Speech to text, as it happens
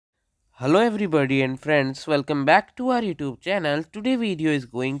Hello everybody and friends, welcome back to our YouTube channel. Today video is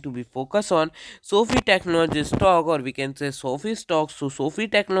going to be focused on SoFi Technology stock, or we can say SoFi stock. So SoFi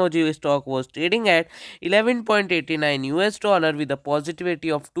Technology stock was trading at 11.89 US dollar with a positivity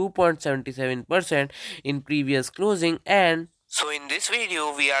of 2.77% in previous closing. And so in this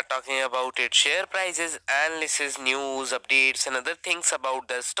video we are talking about its share prices, analysis, news, updates and other things about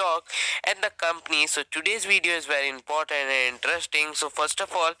the stock and the company. So today's video is very important and interesting. So first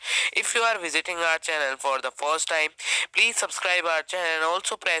of all, if you are visiting our channel for the first time, please subscribe our channel and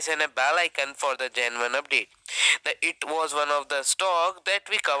also press on a bell icon for the genuine update. It was one of the stock that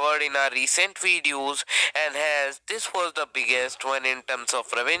we covered in our recent videos, and as this was the biggest one in terms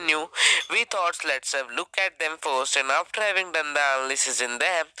of revenue, we thought let's have look at them first, and after having done the analysis in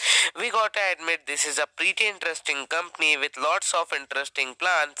them, we got to admit this is a pretty interesting company with lots of interesting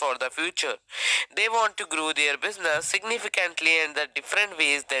plan for the future. They want to grow their business significantly and the different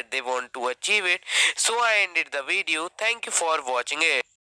ways that they want to achieve it. So I ended the video. Thank you for watching it.